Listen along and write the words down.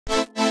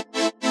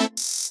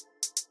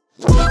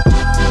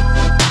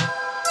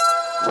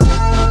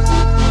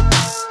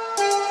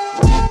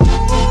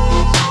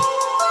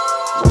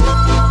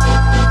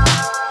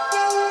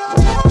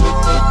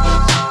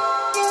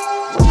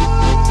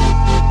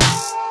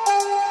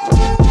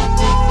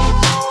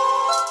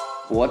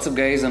What's up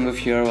guys, Anubhav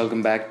here.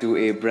 Welcome back to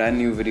a brand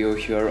new video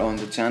here on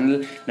the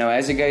channel. Now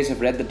as you guys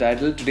have read the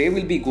title, today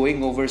we'll be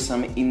going over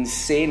some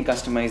insane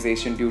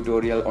customization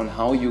tutorial on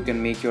how you can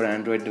make your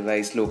Android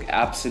device look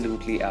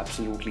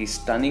absolutely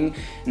stunning.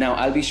 Now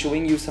I'll be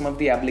showing you some of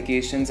the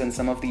applications and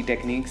some of the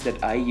techniques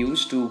that I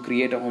use to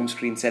create a home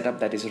screen setup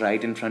that is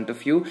right in front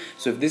of you.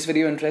 So if this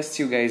video interests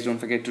you guys, don't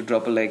forget to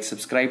drop a like,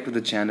 subscribe to the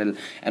channel,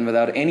 and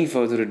without any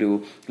further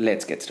ado,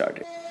 let's get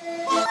started.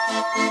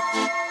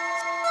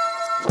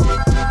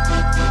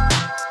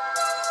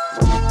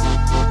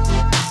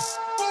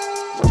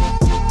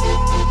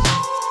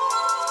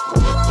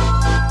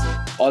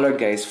 Alright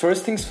guys,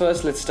 first things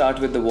first, let's start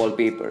with the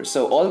wallpaper.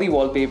 So all the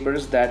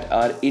wallpapers that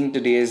are in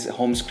today's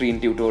home screen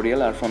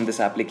tutorial are from this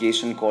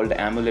application called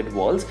AMOLED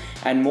Walls,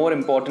 and more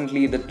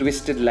importantly the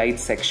twisted light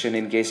section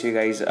in case you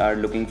guys are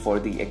looking for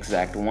the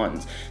exact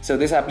ones. So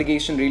this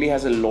application really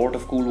has a lot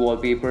of cool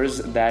wallpapers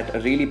that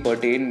really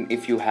pertain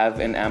if you have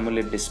an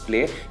AMOLED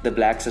display. The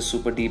blacks are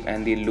super deep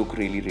and they look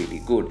really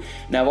good.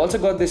 Now I've also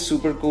got this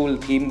super cool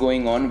theme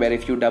going on where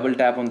if you double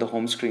tap on the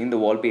home screen, the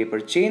wallpaper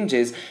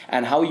changes,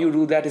 and how you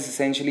do that is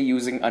essentially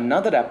using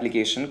another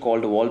application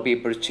called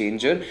Wallpaper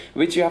Changer,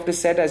 which you have to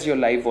set as your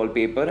live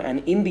wallpaper,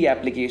 and in the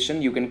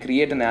application you can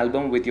create an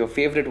album with your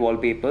favorite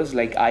wallpapers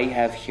like I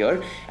have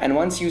here. And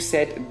once you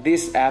set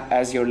this app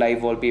as your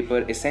live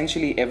wallpaper,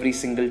 essentially every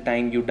single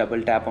time you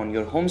double tap on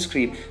your home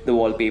screen, the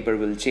wallpaper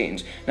will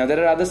change. Now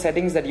there are other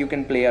settings that you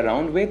can play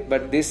around with,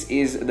 but this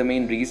is the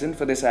main reason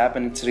for this app,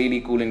 and it's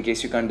really cool in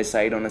case you can't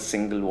decide on a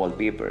single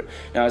wallpaper.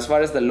 Now as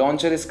far as the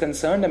launcher is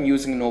concerned, I'm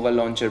using Nova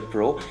Launcher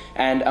Pro,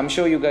 and I'm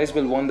sure you guys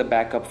will want the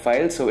backup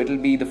file, so it'll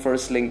be the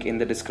first link in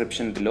the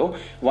description below.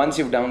 Once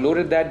you've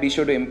downloaded that, be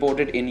sure to import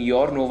it in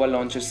your Nova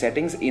Launcher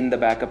settings in the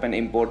backup and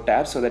import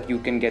tab so that you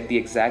can get the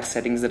exact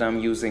settings that I'm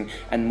using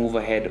and move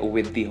ahead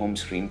with the home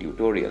screen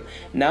tutorial.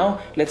 Now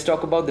let's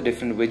talk about the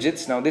different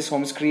widgets. Now this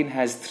home screen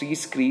has 3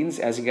 screens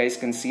as you guys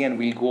can see, and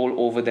we'll go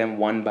over them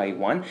one by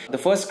one. The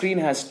first screen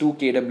has 2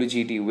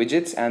 KWGT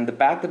widgets, and the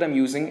pack that I'm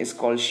using is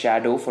called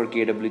Shadow for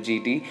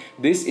KWGT.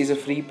 This is a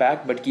free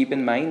pack, but keep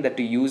in mind that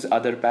to use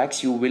other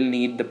packs you will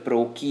need the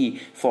Pro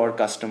key for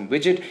custom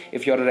widget.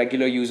 If you're a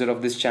regular user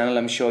of this channel,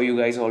 I'm sure you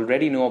guys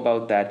already know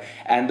about that,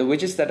 and the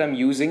widgets that I'm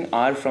using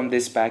are from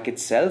this pack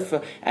itself,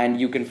 and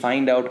you can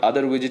find out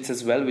other widgets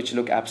as well which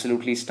look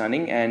absolutely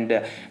stunning. And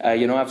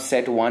I've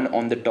set one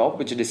on the top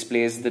which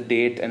displays the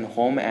date and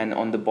home, and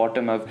on the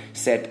bottom I've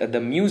set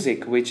the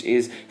music, which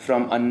is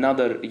from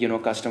another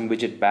custom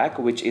widget pack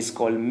which is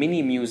called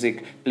Mini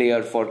Music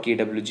Player for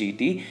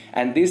KWGT,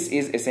 and this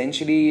is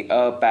essentially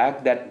a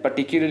pack that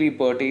particularly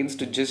pertains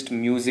to just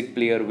music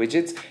player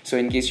widgets. So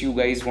in case you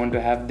guys want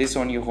to have this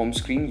on your home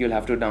screen, you'll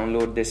have to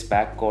download this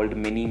pack called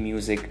Mini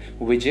Music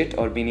Widget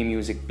or Mini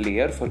Music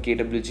Player for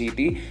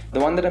KWGT. The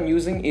one that I'm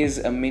using is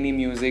a Mini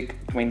Music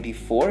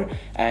 24,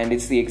 and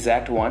it's the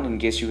exact one in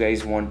case you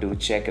guys want to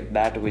check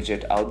that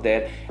widget out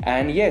there.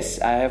 And yes,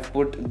 I have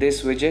put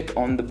this widget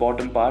on the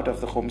bottom part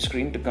of the home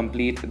screen to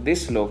complete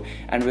this look.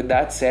 And with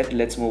that said,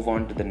 let's move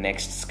on to the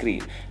next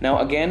screen. Now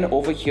again,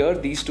 over here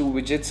these 2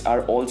 widgets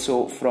are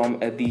also from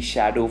the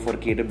Shadow for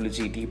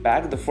KWGT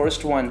pack. The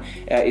first one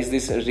is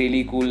this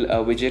really cool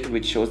widget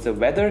which shows the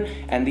weather,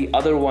 and the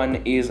other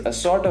one is a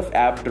sort of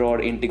app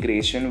drawer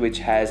integration which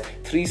has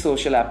 3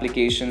 social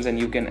applications, and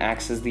you can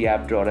access the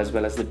app drawer as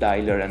well as the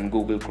dialer and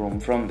Google Chrome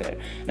from there.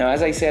 Now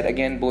as I said,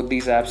 again, both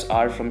these apps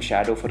are from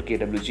Shadow for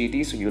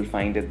KWGT, so you'll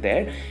find it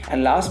there.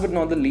 And last but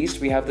not the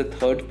least, we have the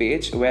third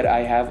page where I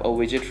have a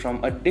widget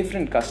from a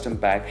different custom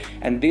pack,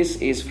 and this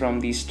is from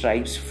the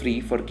Stripes Free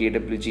for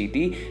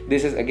KWGT.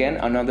 This is again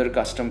another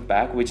custom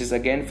pack which is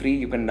again free.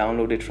 You can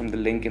download it from the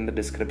link in the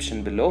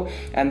description below,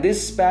 and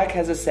this pack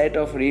has a set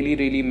of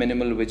really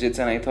minimal widgets,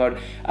 and I thought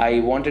I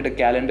wanted a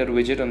calendar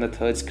widget on the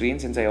third screen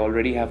since I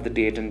already have the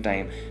date and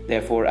time.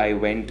 Therefore I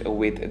went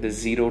with the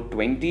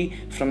 020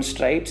 from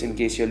Stripes in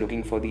case you're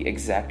looking for the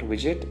exact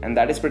widget, and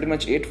that is pretty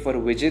much it for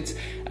widgets.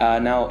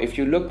 Now if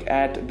you look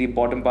at the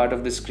bottom part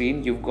of the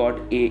screen, you've got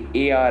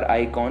a AR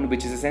icon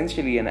which is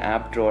essentially an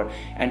app drawer,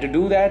 and to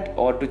do that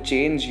or to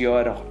change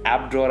your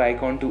app drawer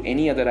icon to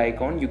any other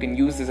icon, you can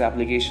use this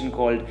application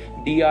called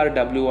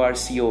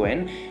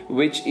DRWRCON,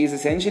 which is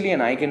essentially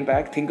an icon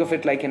pack. Think of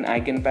it like an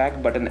icon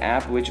pack, but an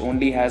app which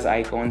only has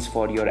icons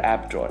for your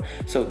app drawer.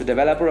 So the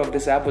developer of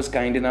this app was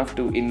kind enough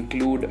to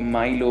include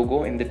my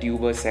logo in the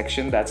tuber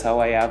section. That's how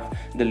I have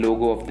the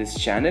logo of this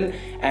channel.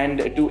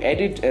 And to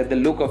edit the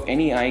look of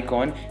any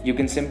icon, you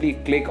can simply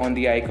click on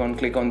the icon,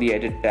 click on the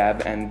edit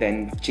tab, and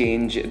then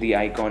change the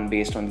icon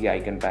based on the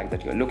icon pack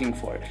that you're looking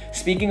for.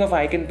 Speaking of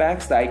icon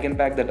packs, the icon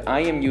pack that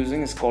I am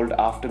using is called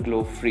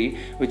Afterglow Free,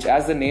 which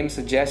as the name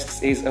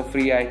suggests is a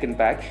free icon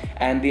pack,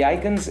 and the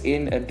icons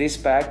in this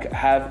pack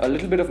have a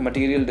little bit of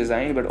material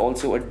design, but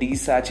also a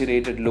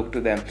desaturated look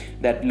to them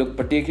that look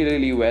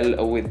particularly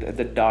well with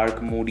the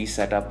dark, moody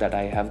setup that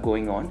I have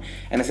going on.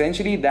 And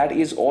essentially, that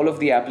is all of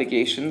the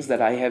applications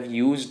that I have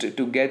used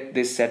to get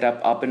this setup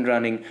up and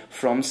running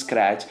from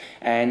scratch.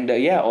 And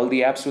yeah, all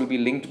the apps will be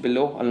linked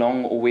below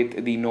along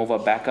with the Nova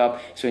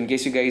backup. So in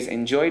case you guys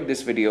enjoyed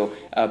this video,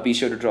 be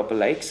sure to drop a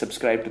like,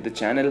 subscribe to the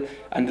channel.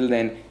 Until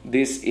then,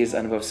 this is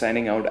Anubhav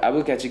signing out. I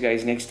will catch you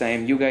guys next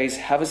time. You guys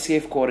have a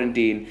safe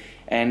quarantine,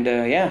 and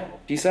yeah,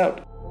 peace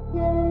out.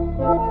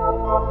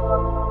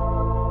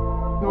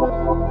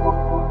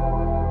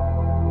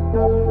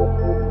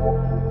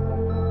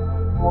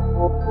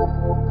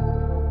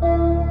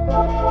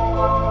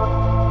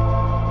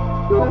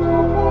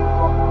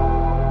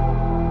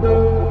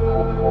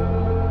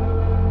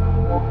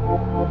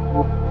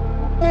 Thank you.